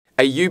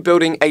Are you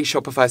building a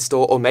Shopify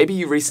store, or maybe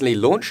you recently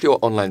launched your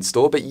online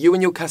store, but you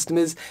and your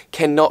customers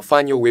cannot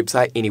find your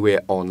website anywhere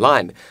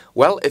online?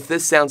 Well, if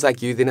this sounds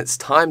like you, then it's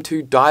time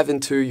to dive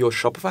into your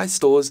Shopify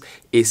store's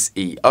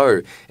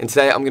SEO. And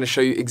today I'm going to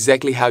show you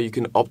exactly how you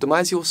can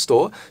optimize your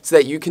store so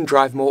that you can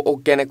drive more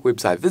organic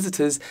website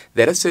visitors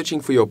that are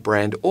searching for your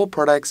brand or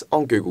products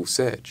on Google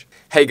search.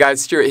 Hey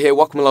guys, Stewart here.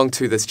 Welcome along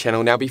to this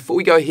channel. Now, before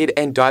we go ahead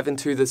and dive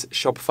into this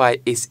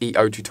Shopify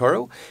SEO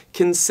tutorial,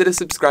 consider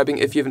subscribing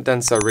if you haven't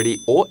done so already,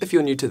 or if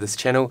you're new to this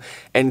channel,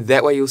 and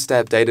that way you'll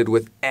stay updated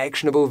with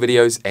actionable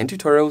videos and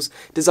tutorials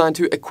designed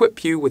to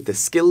equip you with the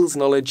skills,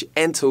 knowledge,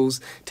 and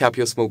tools to help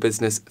your small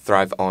business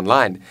thrive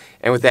online.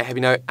 And with that heavy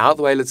note out of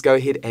the way, let's go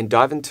ahead and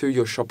dive into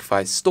your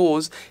Shopify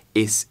store's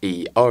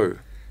SEO.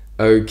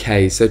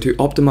 Okay, so to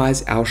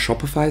optimize our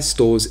Shopify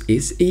store's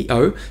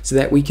SEO so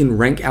that we can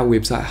rank our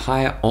website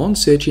higher on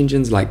search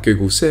engines like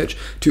Google search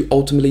to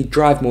ultimately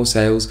drive more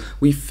sales,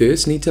 we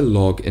first need to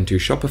log into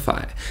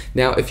Shopify.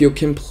 Now, if you're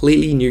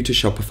completely new to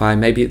Shopify,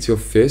 maybe it's your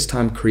first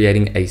time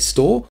creating a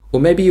store, or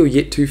maybe you're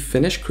yet to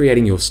finish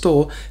creating your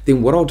store,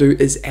 then what I'll do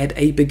is add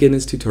a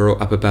beginner's tutorial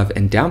up above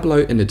and down below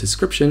in the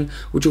description,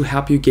 which will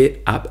help you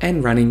get up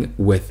and running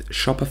with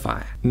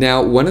Shopify.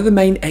 Now, one of the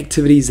main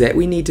activities that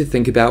we need to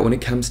think about when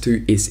it comes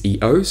to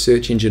SEO,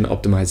 search engine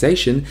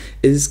optimization,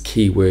 is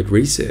keyword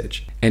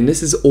research. And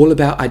this is all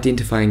about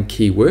identifying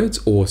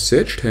keywords or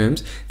search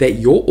terms that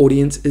your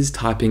audience is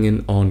typing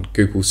in on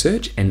Google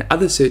search and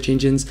other search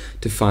engines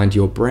to find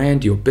your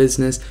brand, your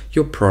business,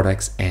 your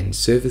products and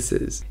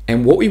services.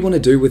 And what we want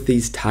to do with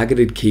these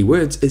targeted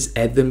keywords is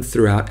add them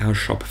throughout our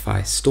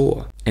Shopify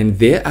store. And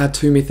there are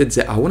two methods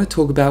that I want to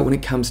talk about when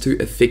it comes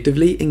to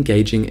effectively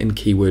engaging in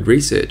keyword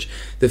research.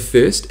 The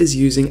first is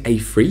using a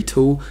free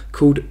tool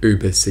called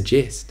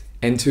Ubersuggest.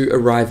 And to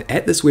arrive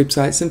at this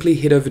website, simply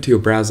head over to your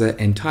browser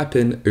and type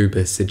in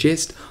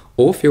Ubersuggest,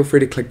 or feel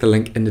free to click the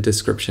link in the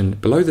description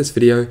below this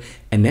video,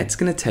 and that's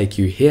going to take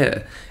you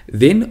here.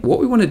 Then what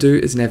we want to do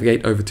is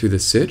navigate over to the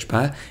search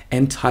bar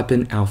and type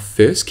in our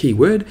first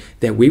keyword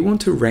that we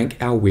want to rank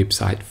our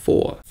website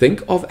for.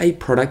 Think of a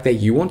product that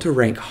you want to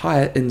rank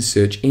higher in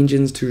search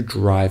engines to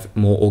drive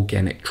more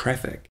organic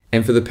traffic.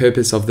 And for the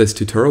purpose of this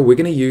tutorial, we're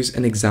going to use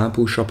an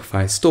example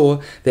Shopify store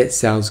that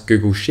sells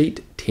Google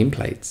Sheet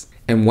templates.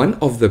 And one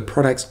of the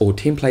products or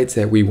templates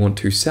that we want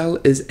to sell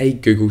is a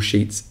Google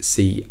Sheets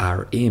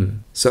CRM.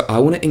 So I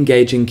want to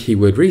engage in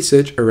keyword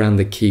research around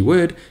the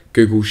keyword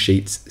Google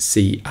Sheets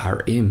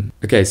CRM.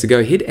 Okay, so go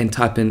ahead and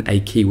type in a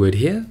keyword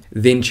here,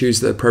 then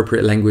choose the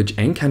appropriate language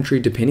and country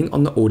depending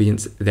on the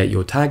audience that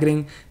you're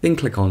targeting, then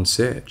click on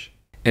search.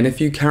 And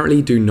if you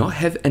currently do not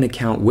have an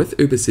account with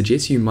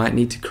Ubersuggest, you might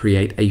need to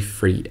create a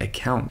free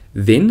account.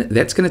 Then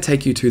that's going to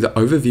take you to the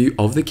overview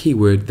of the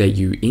keyword that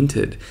you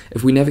entered.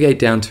 If we navigate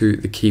down to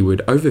the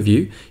keyword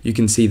overview, you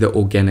can see the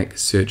organic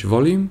search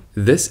volume.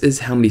 This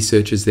is how many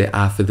searches there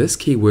are for this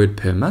keyword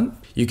per month.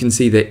 You can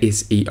see the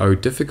SEO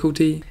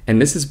difficulty,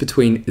 and this is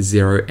between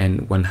 0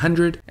 and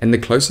 100, and the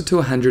closer to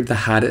 100, the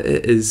harder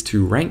it is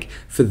to rank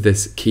for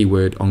this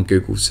keyword on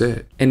Google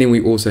search. And then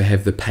we also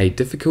have the paid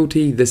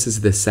difficulty. This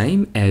is the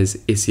same as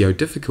SEO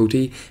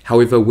difficulty,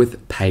 however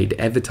with paid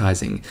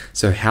advertising.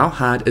 So how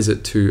hard is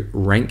it to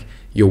rank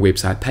your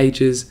website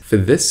pages for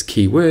this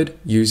keyword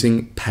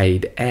using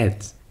paid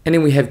ads? And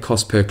then we have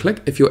cost per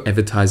click if you're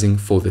advertising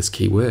for this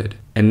keyword.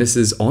 And this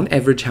is on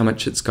average how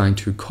much it's going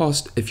to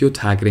cost if you're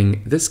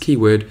targeting this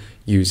keyword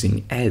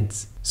using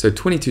ads. So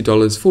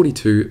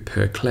 $22.42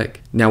 per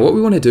click. Now what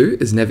we want to do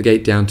is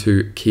navigate down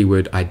to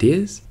keyword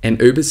ideas, and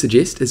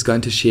Ubersuggest is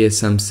going to share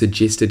some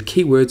suggested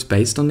keywords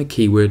based on the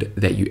keyword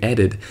that you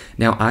added.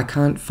 Now I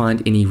can't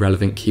find any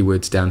relevant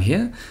keywords down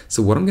here,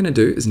 so what I'm going to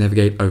do is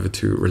navigate over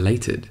to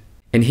related.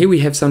 And here we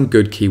have some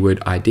good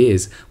keyword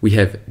ideas. We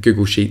have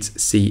Google Sheets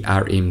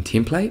CRM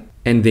template,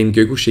 and then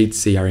Google Sheets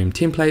CRM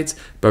templates.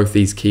 Both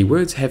these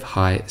keywords have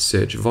high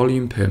search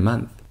volume per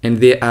month. And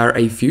there are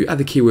a few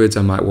other keywords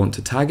I might want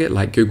to target,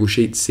 like Google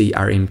Sheets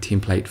CRM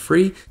template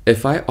free,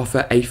 if I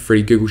offer a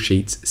free Google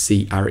Sheets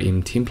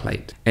CRM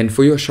template. And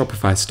for your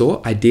Shopify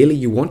store, ideally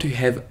you want to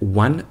have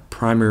one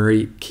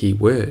primary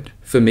keyword.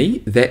 For me,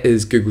 that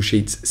is Google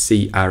Sheets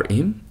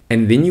CRM.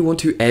 And then you want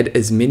to add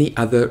as many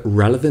other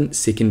relevant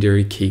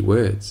secondary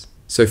keywords.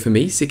 So for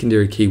me,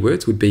 secondary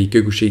keywords would be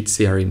Google Sheets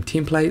CRM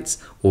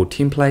templates or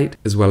template,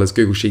 as well as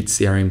Google Sheets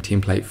CRM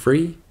template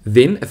free.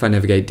 Then if I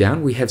navigate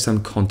down, we have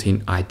some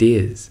content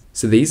ideas.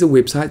 So these are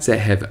websites that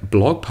have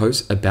blog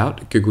posts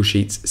about Google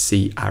Sheets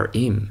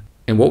CRM.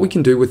 And what we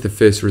can do with the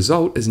first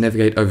result is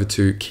navigate over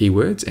to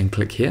keywords and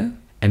click here.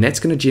 And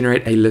that's going to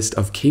generate a list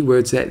of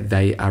keywords that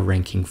they are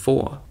ranking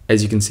for.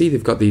 As you can see,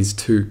 they've got these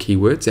two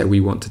keywords that we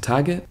want to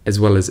target, as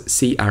well as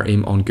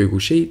CRM on Google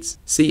Sheets,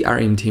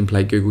 CRM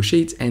template Google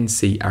Sheets, and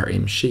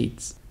CRM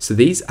Sheets. So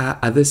these are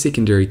other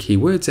secondary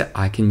keywords that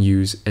I can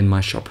use in my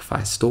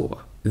Shopify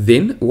store.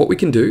 Then what we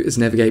can do is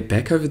navigate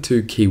back over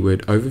to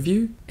keyword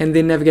overview and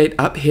then navigate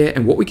up here,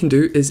 and what we can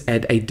do is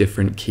add a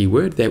different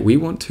keyword that we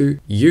want to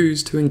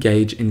use to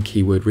engage in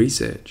keyword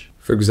research.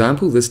 For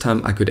example, this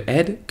time I could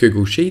add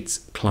Google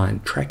Sheets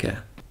Client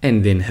Tracker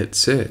and then hit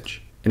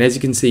search. And as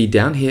you can see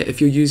down here, if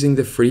you're using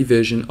the free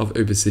version of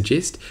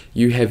Ubersuggest,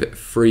 you have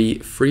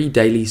free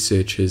daily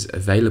searches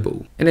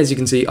available. And as you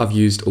can see, I've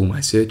used all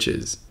my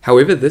searches.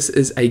 However, this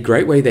is a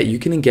great way that you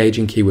can engage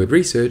in keyword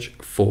research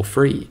for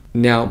free.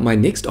 Now, my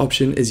next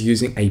option is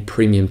using a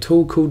premium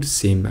tool called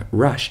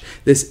Semrush.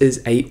 This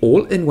is a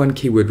all-in-one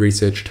keyword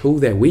research tool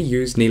that we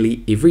use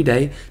nearly every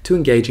day to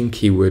engage in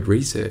keyword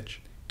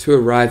research. To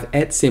arrive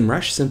at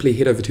Semrush, simply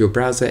head over to your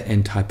browser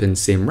and type in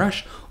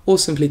Semrush, or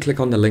simply click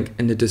on the link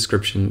in the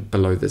description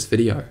below this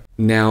video.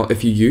 Now,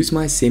 if you use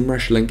my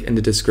Semrush link in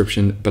the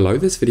description below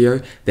this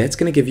video, that's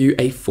going to give you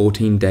a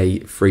 14-day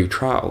free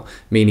trial,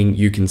 meaning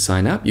you can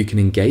sign up, you can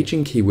engage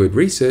in keyword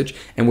research,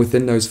 and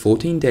within those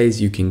 14 days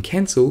you can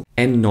cancel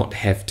and not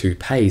have to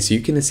pay. So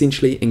you can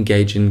essentially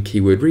engage in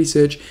keyword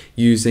research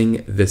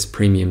using this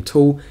premium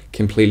tool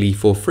completely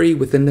for free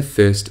within the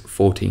first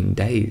 14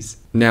 days.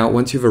 Now,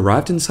 once you've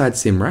arrived inside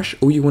Semrush,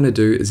 all you want to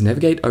do is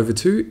navigate over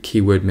to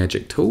Keyword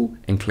Magic Tool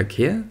and click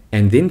here,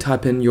 and then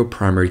type in your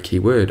primary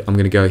keyword. I'm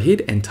going to go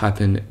ahead and type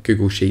in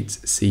Google Sheets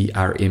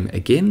CRM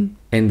again,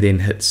 and then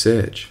hit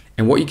search.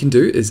 And what you can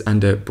do is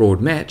under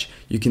Broad Match,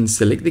 you can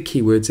select the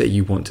keywords that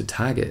you want to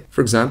target.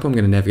 For example, I'm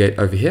going to navigate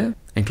over here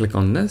and click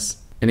on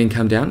this, and then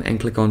come down and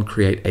click on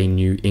Create a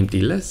New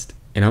Empty List.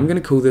 And I'm going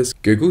to call this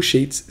Google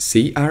Sheets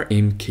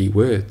CRM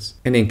Keywords,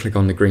 and then click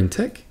on the green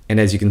tick. And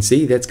as you can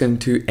see, that's going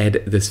to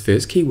add this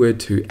first keyword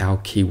to our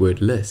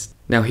keyword list.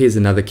 Now here's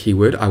another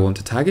keyword I want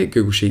to target,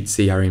 Google Sheets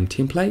CRM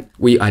template.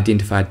 We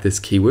identified this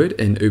keyword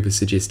in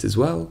Ubersuggest as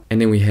well.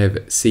 And then we have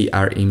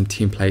CRM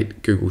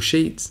template Google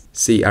Sheets,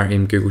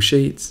 CRM Google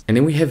Sheets, and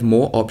then we have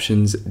more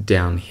options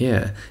down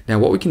here. Now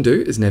what we can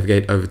do is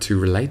navigate over to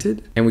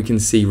related, and we can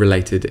see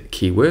related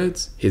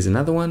keywords. Here's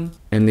another one.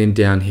 And then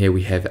down here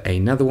we have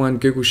another one,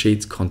 Google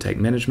Sheets Contact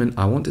Management.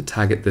 I want to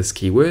target this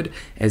keyword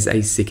as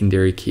a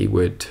secondary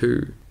keyword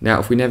too.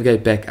 Now if we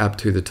navigate back up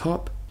to the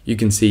top, you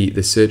can see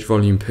the search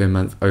volume per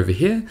month over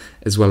here,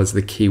 as well as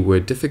the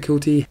keyword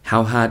difficulty,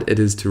 how hard it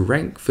is to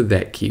rank for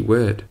that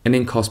keyword. And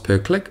then cost per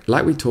click,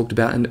 like we talked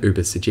about in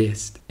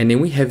Ubersuggest. And then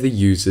we have the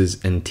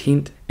user's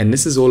intent. And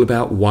this is all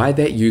about why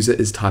that user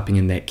is typing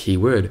in that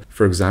keyword.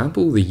 For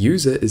example, the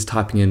user is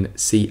typing in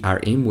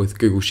CRM with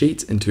Google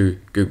Sheets into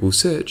Google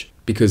search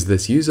because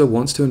this user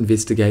wants to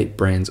investigate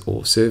brands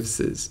or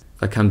services.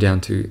 If I come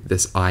down to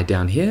this I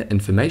down here,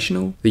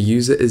 informational, the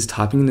user is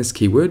typing in this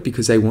keyword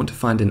because they want to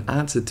find an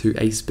answer to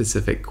a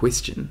specific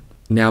question.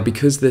 Now,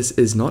 because this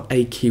is not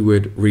a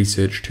keyword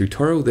research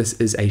tutorial, this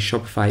is a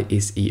Shopify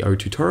SEO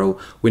tutorial,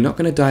 we're not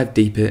going to dive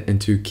deeper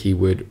into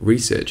keyword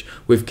research.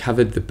 We've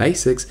covered the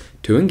basics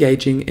to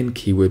engaging in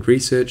keyword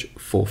research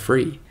for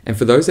free. And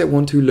for those that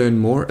want to learn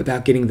more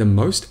about getting the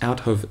most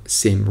out of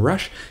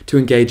Semrush to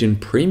engage in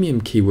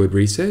premium keyword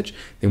research,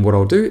 then what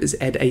I'll do is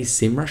add a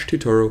Semrush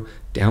tutorial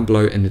down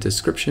below in the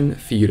description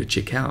for you to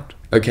check out.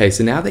 Okay,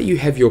 so now that you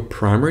have your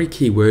primary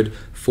keyword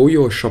for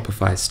your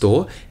Shopify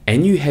store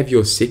and you have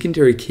your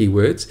secondary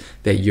keywords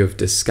that you've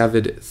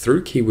discovered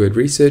through keyword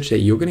research that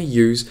you're going to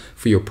use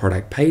for your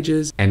product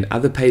pages and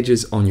other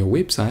pages on your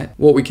website,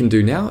 what we can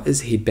do now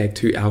is head back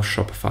to our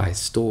Shopify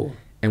store.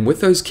 And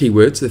with those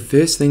keywords, the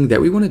first thing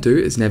that we want to do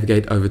is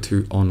navigate over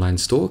to Online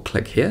Store,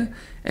 click here,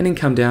 and then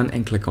come down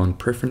and click on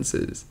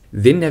Preferences.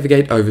 Then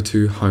navigate over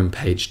to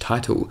Homepage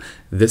Title.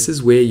 This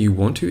is where you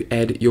want to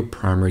add your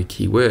primary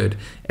keyword.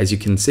 As you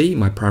can see,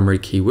 my primary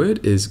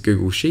keyword is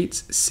Google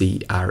Sheets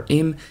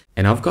CRM,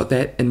 and I've got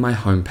that in my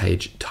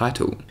homepage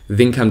title.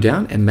 Then come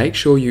down and make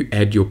sure you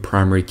add your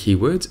primary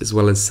keywords as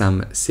well as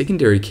some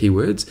secondary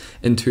keywords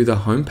into the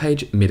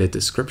homepage meta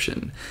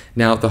description.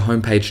 Now, the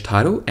homepage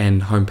title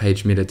and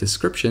homepage meta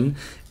description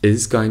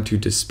is going to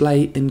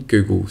display in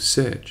Google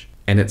search,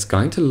 and it's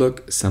going to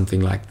look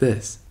something like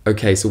this.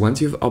 Okay, so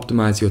once you've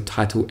optimized your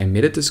title and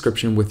meta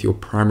description with your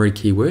primary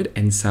keyword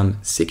and some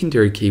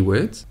secondary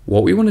keywords,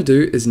 what we want to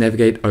do is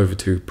navigate over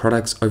to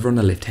products over on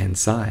the left-hand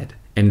side.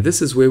 And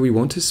this is where we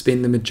want to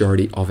spend the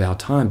majority of our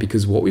time,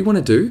 because what we want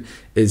to do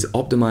is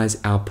optimize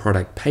our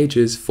product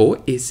pages for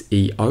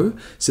SEO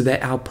so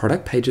that our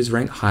product pages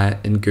rank higher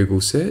in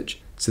Google search,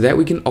 so that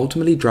we can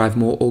ultimately drive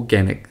more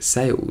organic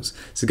sales.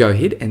 So go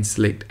ahead and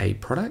select a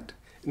product.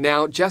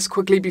 Now, just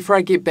quickly before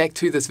I get back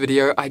to this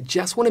video, I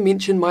just want to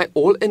mention my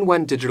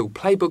all-in-one digital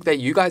playbook that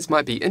you guys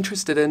might be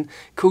interested in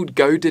called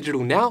Go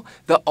Digital Now,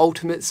 the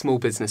Ultimate Small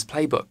Business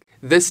Playbook.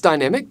 This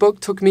dynamic book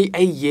took me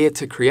a year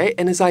to create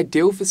and is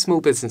ideal for small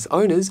business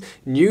owners,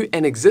 new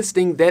and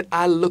existing, that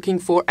are looking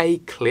for a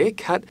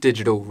clear-cut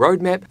digital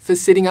roadmap for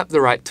setting up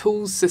the right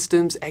tools,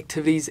 systems,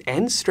 activities,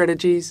 and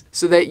strategies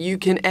so that you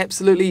can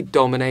absolutely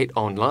dominate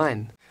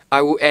online.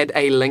 I will add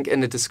a link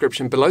in the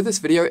description below this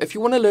video if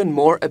you want to learn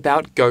more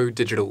about Go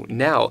Digital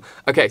Now.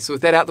 Okay, so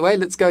with that out the way,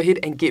 let's go ahead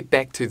and get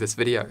back to this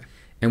video.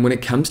 And when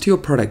it comes to your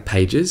product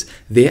pages,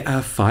 there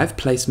are 5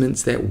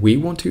 placements that we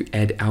want to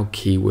add our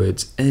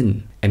keywords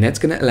in. And that's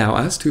going to allow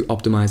us to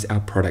optimize our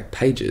product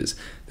pages.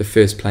 The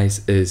first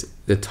place is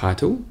the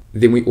title.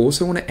 Then we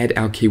also want to add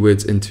our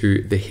keywords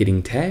into the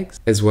heading tags,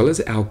 as well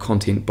as our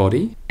content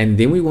body. And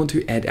then we want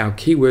to add our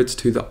keywords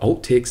to the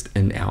alt text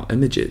in our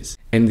images.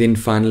 And then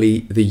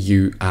finally, the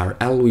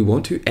URL. We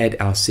want to add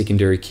our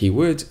secondary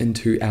keywords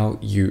into our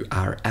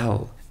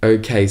URL.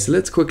 Okay, so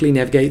let's quickly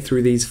navigate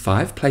through these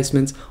 5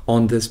 placements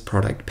on this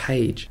product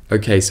page.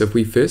 Okay, so if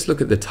we first look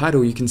at the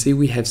title, you can see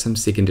we have some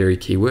secondary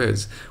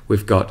keywords.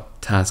 We've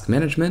got task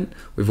management,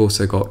 we've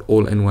also got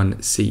all-in-one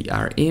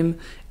CRM,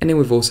 and then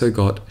we've also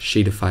got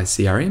Shopify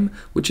CRM,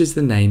 which is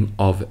the name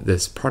of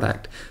this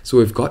product. So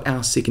we've got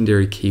our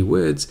secondary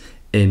keywords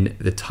in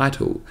the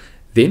title.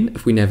 Then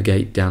if we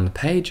navigate down the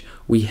page,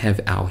 we have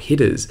our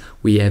headers.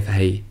 We have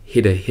a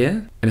header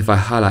here. And if I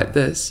highlight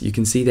this, you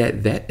can see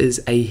that that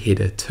is a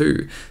header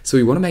too. So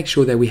we want to make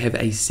sure that we have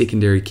a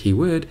secondary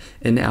keyword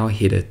in our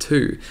header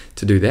too.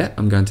 To do that,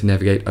 I'm going to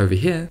navigate over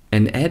here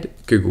and add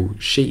Google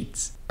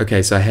Sheets.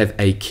 Okay, so I have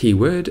a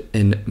keyword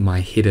in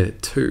my header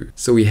 2.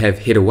 So we have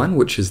header 1,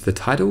 which is the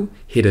title,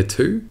 header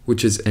 2,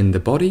 which is in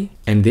the body.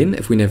 And then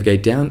if we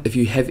navigate down, if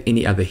you have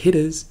any other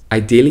headers,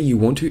 ideally you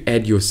want to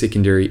add your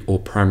secondary or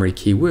primary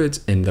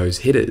keywords in those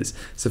headers.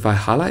 So if I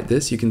highlight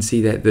this, you can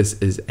see that this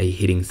is a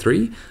heading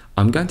 3.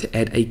 I'm going to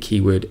add a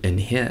keyword in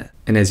here.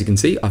 And as you can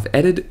see, I've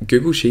added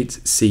Google Sheets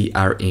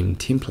CRM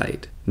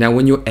template. Now,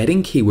 when you're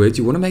adding keywords,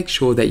 you want to make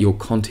sure that your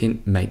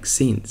content makes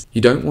sense.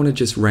 You don't want to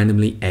just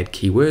randomly add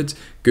keywords.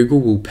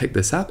 Google will pick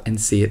this up and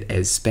see it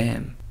as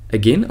spam.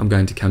 Again, I'm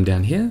going to come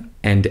down here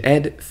and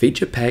add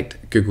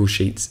feature-packed Google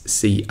Sheets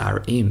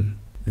CRM.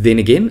 Then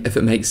again, if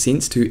it makes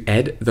sense to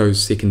add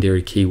those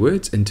secondary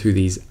keywords into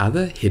these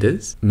other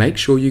headers, make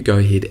sure you go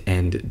ahead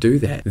and do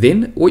that.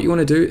 Then what you want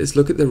to do is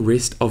look at the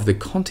rest of the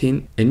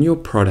content in your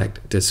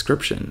product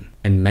description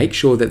and make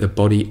sure that the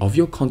body of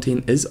your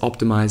content is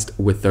optimized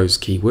with those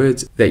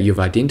keywords that you've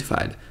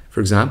identified. For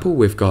example,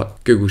 we've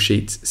got Google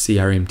Sheets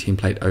CRM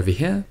template over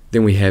here.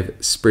 Then we have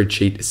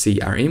Spreadsheet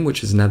CRM,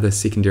 which is another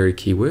secondary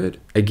keyword.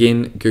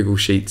 Again, Google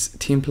Sheets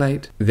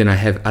template. Then I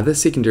have other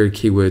secondary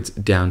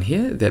keywords down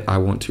here that I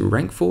want to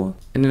rank for.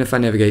 And then if I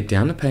navigate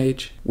down the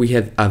page, we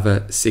have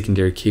other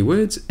secondary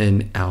keywords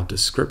in our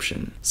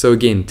description. So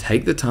again,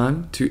 take the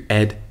time to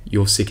add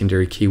your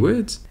secondary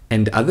keywords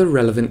and other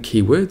relevant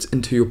keywords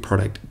into your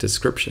product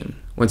description.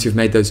 Once you've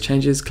made those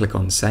changes, click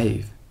on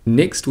Save.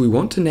 Next, we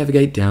want to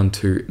navigate down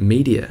to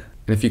Media.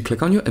 And if you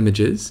click on your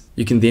images,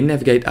 you can then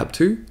navigate up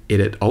to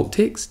Edit Alt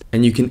Text,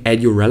 and you can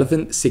add your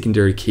relevant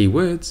secondary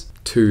keywords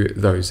to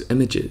those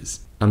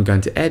images. I'm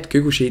going to add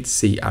Google Sheets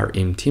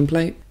CRM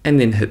template and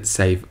then hit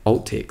Save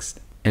Alt Text.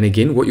 And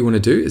again, what you want to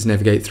do is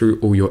navigate through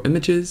all your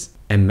images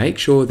and make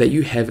sure that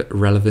you have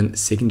relevant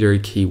secondary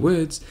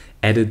keywords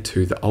added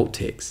to the alt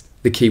text.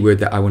 The keyword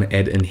that I want to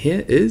add in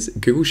here is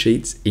Google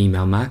Sheets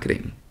email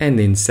marketing, and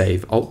then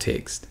save alt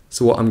text.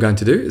 So what I'm going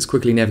to do is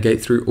quickly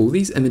navigate through all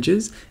these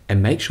images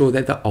and make sure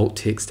that the alt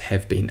text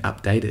have been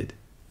updated.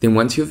 Then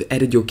once you've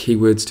added your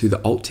keywords to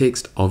the alt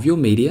text of your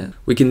media,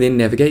 we can then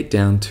navigate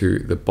down to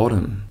the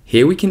bottom.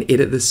 Here we can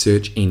edit the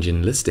search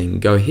engine listing.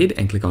 Go ahead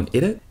and click on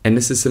edit, and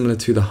this is similar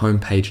to the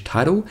homepage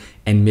title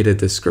and meta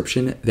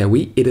description that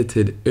we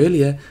edited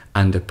earlier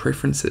under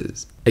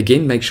preferences.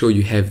 Again, make sure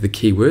you have the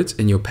keywords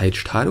in your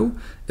page title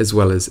as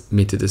well as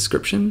meta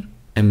description,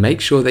 and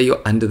make sure that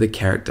you're under the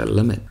character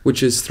limit,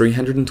 which is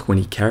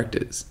 320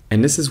 characters.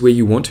 And this is where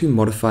you want to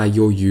modify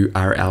your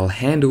URL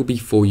handle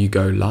before you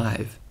go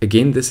live.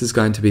 Again, this is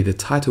going to be the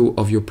title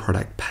of your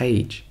product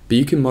page, but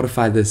you can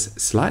modify this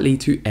slightly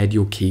to add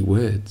your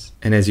keywords.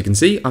 And as you can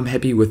see, I'm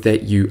happy with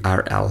that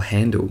URL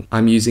handle.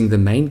 I'm using the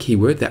main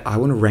keyword that I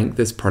want to rank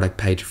this product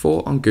page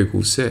for on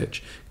Google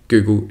search,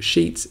 Google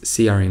Sheets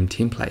CRM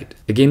template.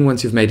 Again,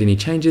 once you've made any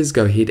changes,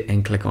 go ahead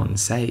and click on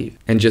Save.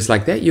 And just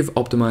like that, you've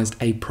optimized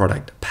a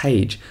product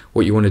page.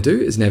 What you want to do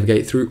is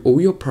navigate through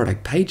all your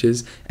product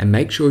pages and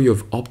make sure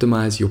you've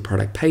optimized your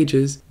product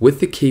pages with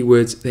the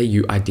keywords that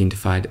you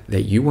identified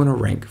that you want to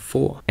rank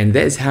for. And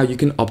that is how you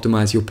can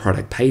optimize your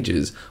product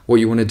pages. What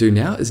you want to do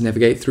now is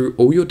navigate through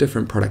all your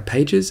different product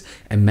pages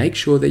and make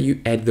sure that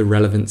you add the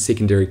relevant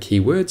secondary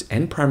keywords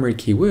and primary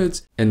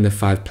keywords in the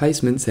 5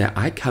 placements that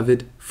I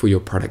covered for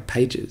your product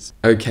pages.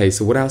 Okay,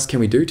 so what else can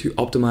we do to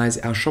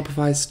optimize our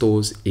Shopify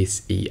store's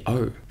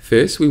SEO?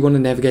 First, we want to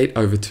navigate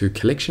over to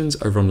collections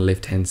over on the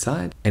left-hand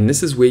side. And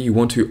this is where you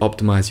want to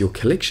optimize your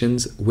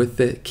collections with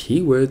the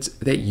keywords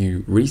that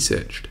you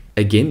researched.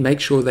 Again, make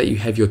sure that you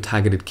have your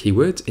targeted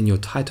keywords in your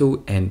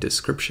title and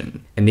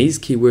description. And these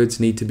keywords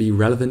need to be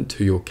relevant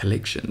to your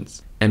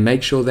collections. And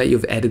make sure that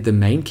you've added the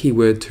main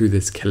keyword to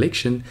this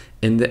collection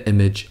in the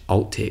image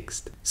alt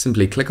text.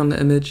 Simply click on the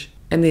image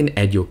and then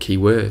add your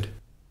keyword.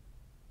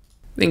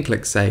 Then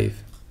click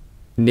Save.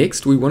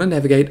 Next, we want to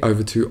navigate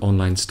over to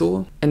Online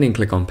Store and then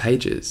click on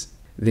Pages.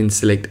 Then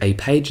select a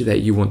page that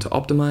you want to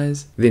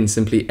optimize. Then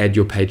simply add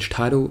your page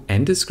title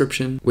and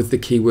description with the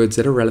keywords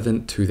that are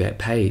relevant to that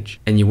page.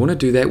 And you want to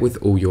do that with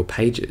all your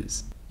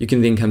pages. You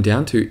can then come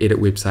down to Edit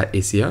Website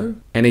SEO.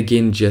 And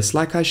again, just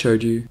like I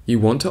showed you, you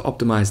want to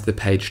optimize the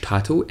page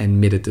title and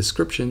meta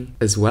description,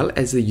 as well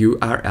as the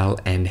URL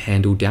and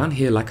handle down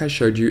here like I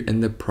showed you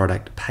in the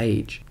product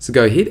page. So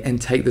go ahead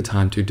and take the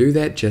time to do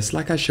that just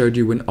like I showed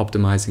you when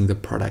optimizing the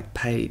product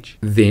page.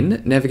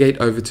 Then navigate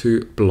over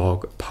to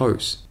Blog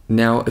Posts.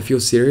 Now, if you're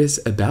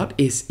serious about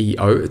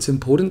SEO, it's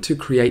important to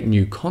create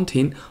new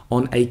content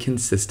on a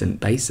consistent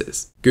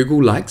basis.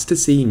 Google likes to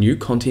see new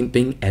content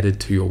being added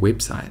to your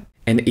website,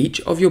 and each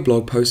of your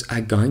blog posts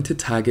are going to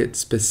target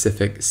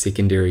specific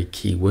secondary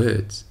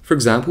keywords. For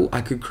example,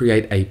 I could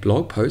create a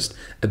blog post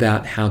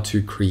about how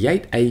to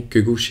create a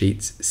Google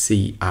Sheets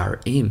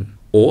CRM,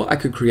 or I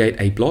could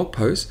create a blog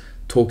post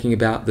talking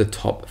about the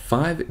top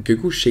 5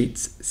 Google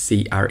Sheets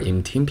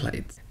CRM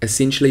templates.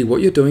 Essentially,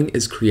 what you're doing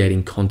is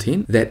creating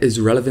content that is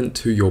relevant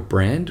to your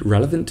brand,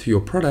 relevant to your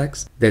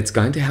products, that's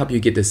going to help you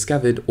get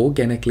discovered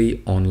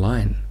organically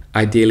online.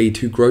 Ideally,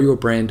 to grow your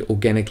brand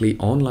organically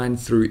online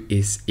through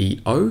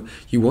SEO,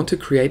 you want to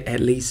create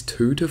at least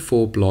 2 to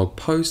 4 blog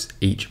posts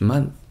each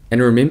month.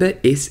 And remember,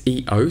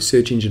 SEO,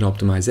 search engine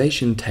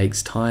optimization,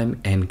 takes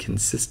time and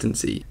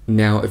consistency.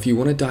 Now, if you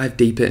want to dive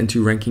deeper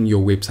into ranking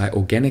your website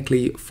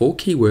organically for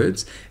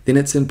keywords, then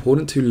it's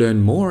important to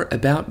learn more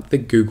about the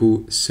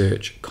Google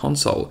Search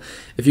Console.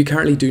 If you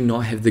currently do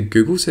not have the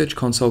Google Search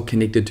Console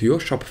connected to your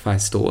Shopify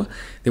store,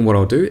 then what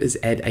I'll do is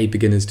add a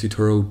beginner's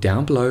tutorial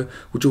down below,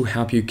 which will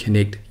help you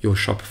connect your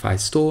Shopify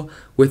store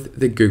with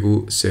the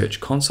Google Search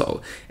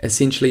Console.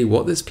 Essentially,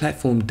 what this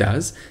platform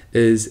does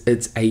is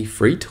it's a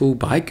free tool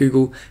by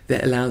Google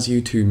that allows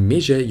you to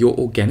measure your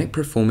organic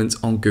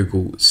performance on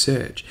Google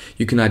search.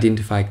 You can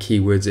identify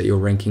keywords that you're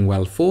ranking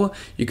well for.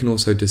 You can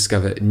also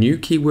discover new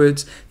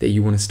keywords that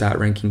you want to start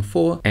ranking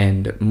for,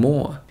 and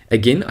more.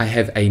 Again, I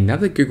have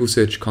another Google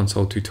Search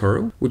Console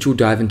tutorial, which will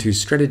dive into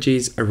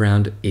strategies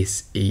around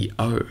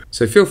SEO.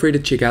 So feel free to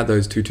check out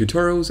those 2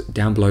 tutorials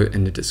down below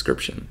in the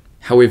description.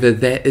 However,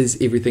 that is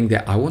everything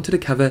that I wanted to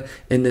cover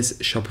in this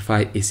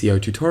Shopify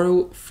SEO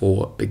tutorial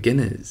for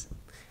beginners.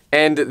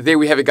 And there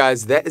we have it,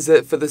 guys. That is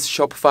it for this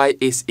Shopify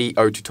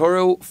SEO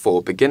tutorial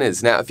for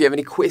beginners. Now, if you have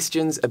any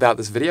questions about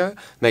this video,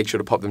 make sure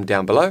to pop them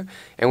down below.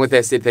 And with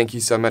that said, thank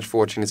you so much for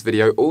watching this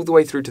video all the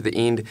way through to the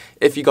end.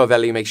 If you got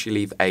value, make sure you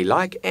leave a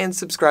like and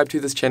subscribe to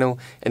this channel.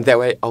 And that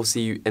way, I'll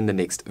see you in the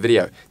next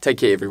video. Take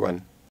care,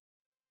 everyone.